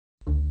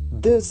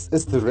This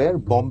is the rare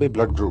Bombay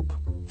Blood group,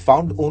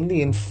 found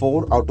only in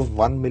 4 out of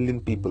 1 million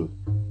people.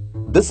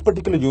 This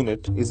particular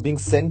unit is being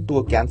sent to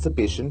a cancer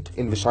patient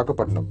in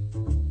Visakhapatnam.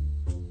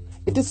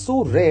 It is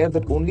so rare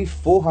that only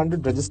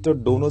 400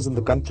 registered donors in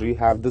the country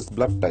have this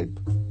blood type.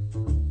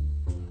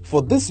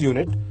 For this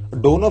unit, a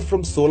donor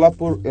from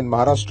Solapur in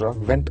Maharashtra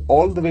went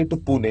all the way to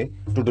Pune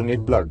to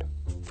donate blood,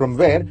 from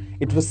where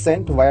it was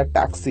sent via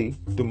taxi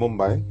to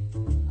Mumbai.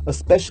 A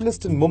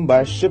specialist in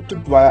Mumbai shipped it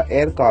via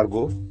air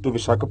cargo to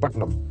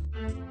Visakhapatnam,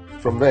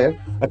 from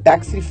where a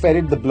taxi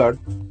ferried the blood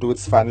to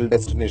its final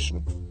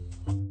destination.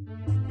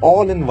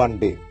 All in one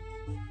day.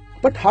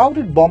 But how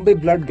did Bombay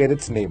Blood get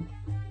its name?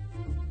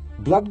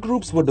 Blood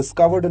groups were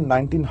discovered in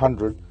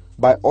 1900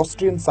 by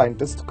Austrian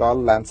scientist Karl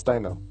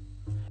Landsteiner.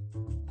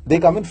 They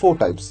come in 4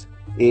 types: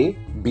 A,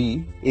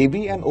 B,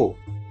 AB and O.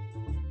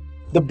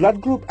 The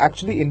blood group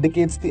actually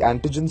indicates the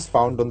antigens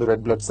found on the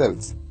red blood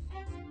cells.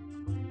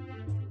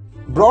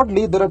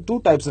 Broadly, there are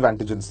 2 types of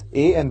antigens,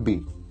 A and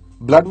B.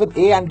 Blood with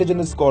A antigen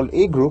is called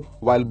A group,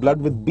 while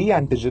blood with B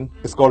antigen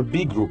is called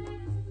B group.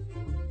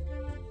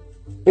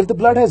 If the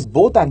blood has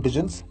both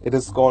antigens, it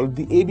is called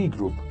the AB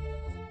group.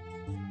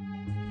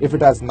 If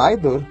it has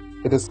neither,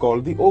 it is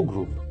called the O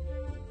group.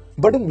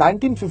 But in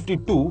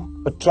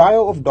 1952, a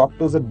trio of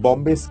doctors at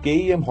Bombay's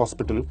KEM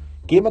hospital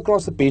came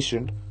across a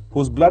patient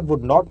whose blood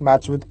would not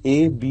match with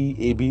A, B,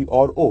 AB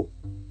or O.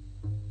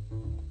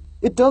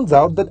 It turns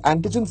out that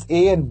antigens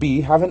A and B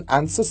have an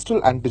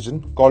ancestral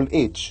antigen called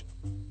H.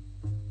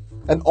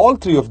 And all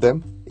 3 of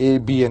them, A,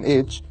 B and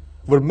H,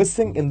 were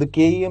missing in the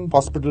KEM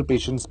hospital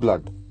patient's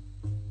blood.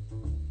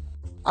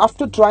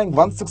 After trying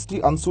 160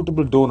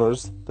 unsuitable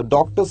donors, the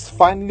doctors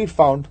finally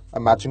found a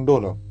matching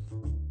donor.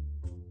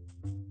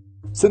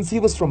 Since he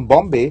was from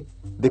Bombay,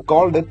 they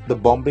called it the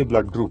Bombay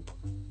Blood group.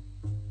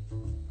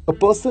 A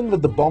person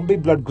with the Bombay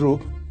Blood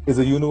group is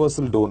a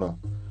universal donor,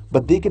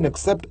 but they can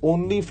accept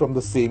only from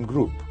the same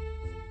group.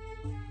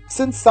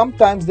 Since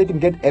sometimes they can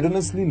get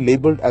erroneously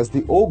labeled as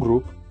the O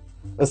group,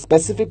 a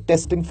specific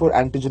testing for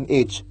antigen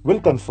H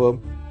will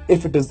confirm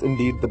if it is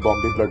indeed the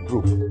Bombay Blood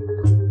group.